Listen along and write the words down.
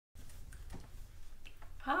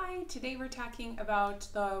Hi, today we're talking about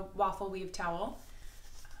the Waffle Weave towel.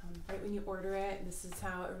 Right when you order it, this is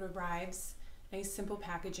how it arrives. Nice simple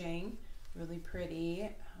packaging, really pretty.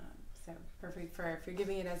 So perfect for if you're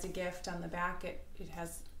giving it as a gift. On the back it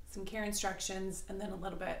has some care instructions and then a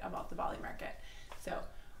little bit about the Bali Market. So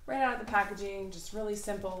right out of the packaging, just really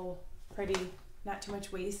simple, pretty, not too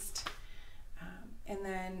much waste. And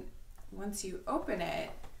then once you open it,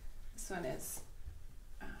 this one is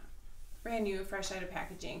brand new, fresh out of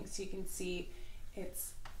packaging. So you can see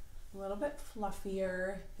it's a little bit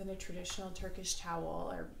fluffier than a traditional Turkish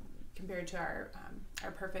towel, or compared to our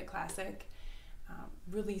Perfect Classic.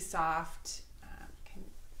 Really soft,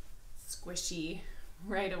 squishy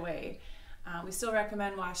right away. We still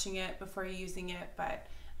recommend washing it before you're using it, but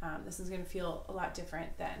this is going to feel a lot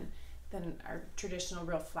different than our traditional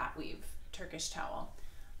real flat weave Turkish towel.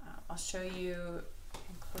 I'll show you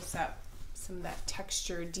in close up some of that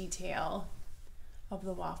texture detail of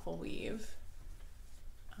the waffle weave.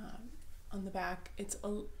 On the back, it's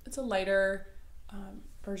a lighter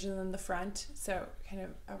version than the front, so kind of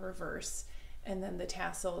a reverse, and then the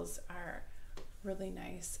tassels are really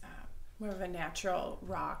nice, more of a natural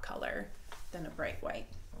raw color than a bright white.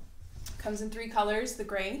 Comes in 3 colors: the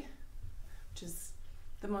gray, which is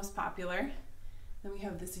the most popular, then we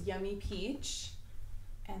have this yummy peach,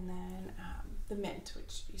 and then the mint,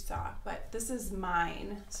 which you saw, but this is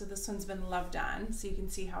mine, so this one's been loved on, so you can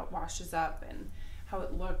see how it washes up and how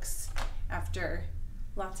it looks after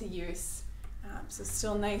lots of use. So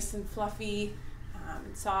still nice and fluffy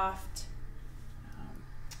and soft.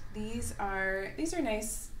 These are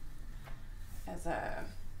nice as they're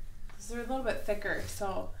a little bit thicker,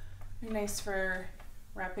 so they're nice for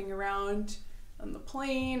wrapping around on the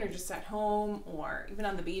plane or just at home or even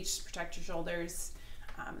on the beach to protect your shoulders.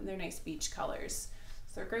 And they're nice beach colors,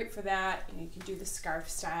 so they're great for that. And you can do the scarf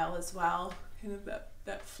style as well, kind of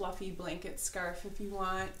that fluffy blanket scarf if you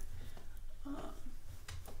want.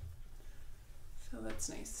 So that's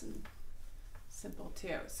nice and simple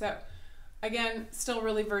too. So again, still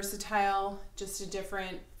really versatile, just a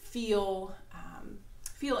different feel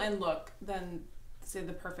and look than, say,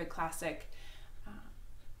 the Perfect Classic.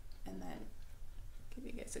 And then give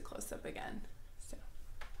you guys a close up again. So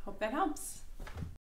hope that helps.